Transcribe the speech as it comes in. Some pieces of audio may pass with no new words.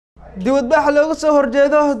dibadbax looga soo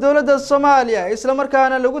horjeedo dowladda Soomaaliya isla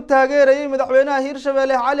markaana lagu taageerayey madaxweynaha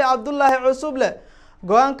Hirshabelle Cali Cabdullaahi Cusuble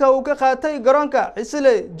go'aanka uu ka qaatay garoonka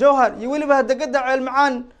Cisile Jowhar iyo waliba degmada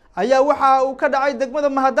Ceelmacaan ayaa waxa uu ka dhacay degmada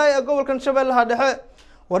Mahaday ee gobolka Hirshabelle dhexe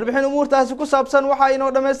warbixin umuurtaasi ku saabsan waxa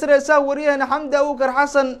inoo dhameystiraysaa wariyahana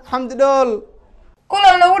Xamdi Dhool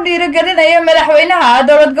kulan lagu dhiirigelinayo madaxweynaha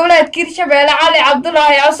dowlad goboleedka Hirshabelle Cali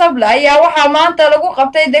Cabdullaahi Cusuble ayaa waxa maanta lagu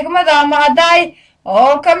qabtay degmada Mahaday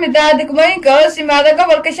oo kamid ah degmooyinka hoos yimaada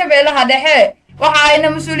gobolka Shabeellaha Dhexe waxa ayna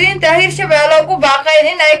mas'uuliyiinta Hirshabelle ugu baaqeen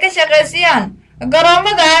in ay ka shaqeeyaan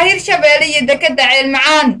garoomada Hirshabelle iyo dekedda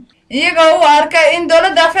Ceelmacaan iyagoo u arka in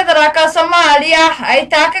dowladda federaalka Soomaaliya ay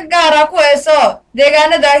taaka gaar ah ku hayso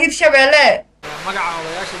deegaanada Hirshabelle magaca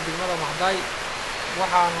odayaasha degmada Mahaday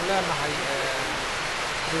waxaanu leenahay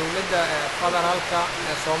dowladda federaalka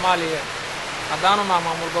Soomaaliya haddaanu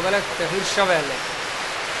maamul goboleedka Hirshabelle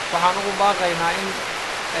waxaan ugu baaqaynaa in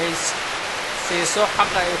ay siiso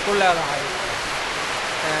xaq ay ku leedahay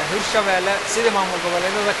Hirshabelle sidii maamul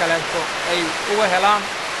goboleedyada kale ay uga helaan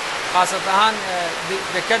khaasad ahaan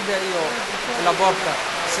dekedda iyo laboorka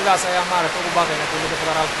sidaas ayaa maaragtay ugu baaqaynaa dowladda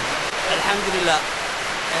federaalka alxamdulillah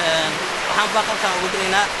waxaan baaqalkan ugu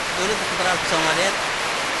diraynaa dowladda federaalka Soomaaliyeed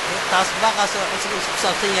taas baaqaas oo cusub ku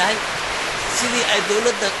saabsan yahay sidii ay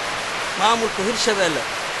dowladda maamulka Hirshabelle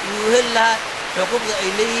uu heli lahaa xuquuqda ay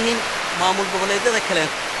leeyihiin maamul goboleedyada kale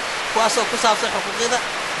kuwaasoo ku saabsan xuquuqda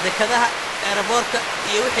dekedaha aeroboortka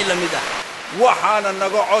iyo wixii la mid ah waxaana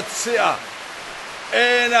naga codsi ah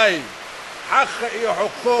inay xaq iyo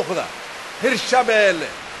xuquuqda Hirshabelle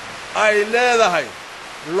ay leedahay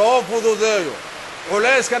loo fududeeyo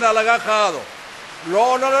culeyskana laga qaado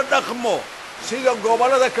loona dhaqmo sida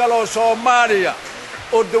gobolada kale oo Soomaaliya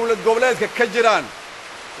oo dowlad goboleedka ka jiraan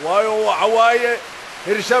waayo waxa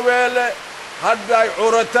Hirshabelle hadday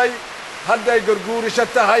curatay hadday garguurisho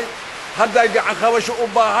tahay hadday gacan qabasho u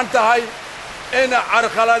baahan tahay in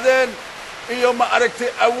carqaladeen iyo ma aragtay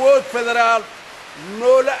awood federaal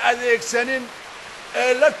noola adeegsanin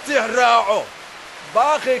ee la tixraaco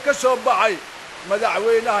baaqi ka soo baxay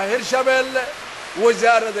madaxweynaha Hirshabelle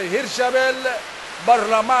wasaaradda Hirshabelle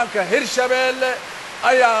baarlamaanka Hirshabelle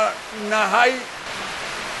ayaa nahay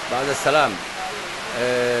bacda salaam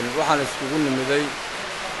waxaan iskugu nimiday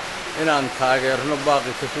inaan taageerno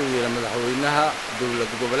baaqi ka soo yeelay madaxweynaha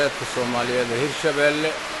dowlad goboleedka Soomaaliyeed ee Hirshabelle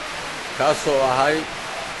kaasoo ahay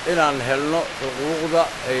inaan helno xuquuqda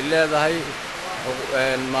ay leedahay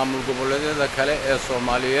maamul goboleedyada kale ee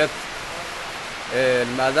Soomaaliyeed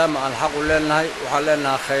maadaama aan xaq u leenahay waxaan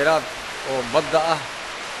leenahay khayraad oo badda ah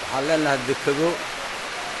waxaan leenahay dekedo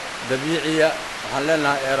dabiiciya waxaan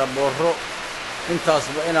leenahay aeroboorro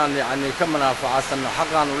intaasba inaan yacni ka manaafacaadsanno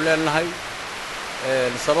xaqaan u leenahay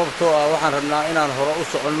sababtoo ah waxaan rabnaa inaan hore u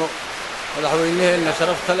soconno madaxweynaheena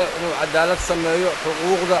sharafta leh inuu cadaalad sameeyo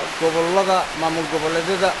xuquuqda gobolada maamul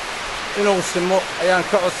goboleedyada inuu simo ayaan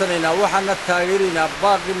ka codsanaynaa waxaana taageeraynaa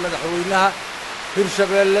baaqi madaxweynaha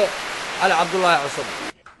Hirshabelle Cali Cabdullaahi Cusuble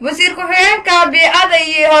wasiir ku-xigeenka biicada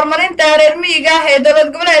iyo horumarinta reer miyiga ee dowlad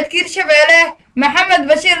goboleedka Hirshabelle Maxamed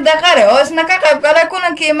Bashiir Daqare oo isna ka qayb galay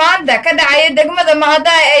kulankii maanta ka dhacay degmada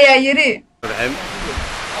Mahaday ayaa yiri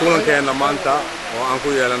kulankeena maanta oo aan ku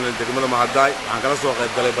yeelanay degmada Mahaday waxaan kala soo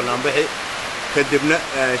qayb galay barnaamijii kadibna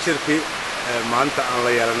shirki maanta aan la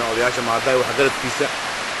yeelanay odayaasha Mahaday waxa galadkiisa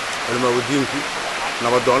culumadiinki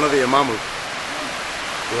nabadoonada iyo maamulka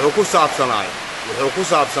wuxuu ku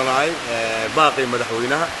saabsanaay baaqi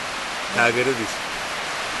madaxweynaha taageeradiisa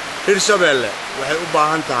Hirshabelle waxay u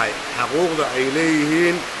baahan tahay xuquuqda ay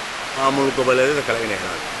leeyihiin maamul goboleedyada kale inay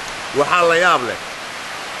helaan waxa la yaab leh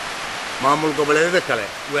maamul goboleedyada kale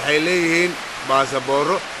waxay leeyihiin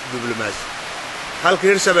baasaboorro diblomaasi halka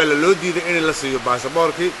Hirshabelle loo diiday in la siiyo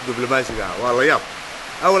baasaboorkii diblomaasiga waa la yaab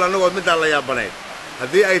awal anagoo mid la yaabanayn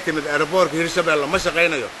haddii ay timid aeroboorka Hirshabelle ma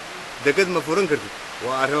shaqeynayo deked ma furan kartid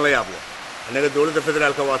waa arrin la yaab leh anaga dowladda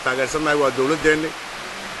federaalka waa taageersanahay waa dowladdeena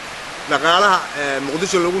dhaqaalaha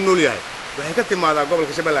Muqdisho lagu nool yahay waxay ka timaadaa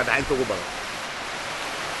gobolka Shabeellaha Dhexe inta ugu badan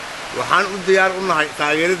waxaan u diyaar u nahay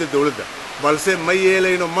taageerada dowladda balse ma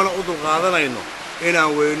yeelayno mana u dulqaadanayno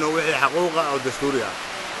inaan weyno wixii xuquuqa oo dastuuri ah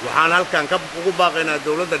waxaan halkan ka ugu baaqaynaa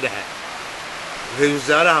dowladda dhexe ra'iisul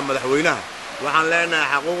wasaaraha madaxweynaha waxaan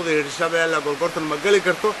leenahay xuquuqda Hirshabelle golgortan ma gali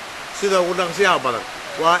karto sida ugu dhaqsiyaha badan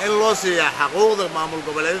waa in loo siiyaa xuquuqda maamul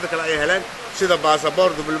goboleedyada kale ay heleen sida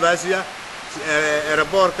baasaboor diblomaasiya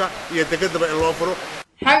aeroboorka iyo dekedaba in loo furo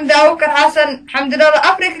Xamdi Dhool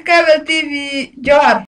Africa Cable TV Jowhar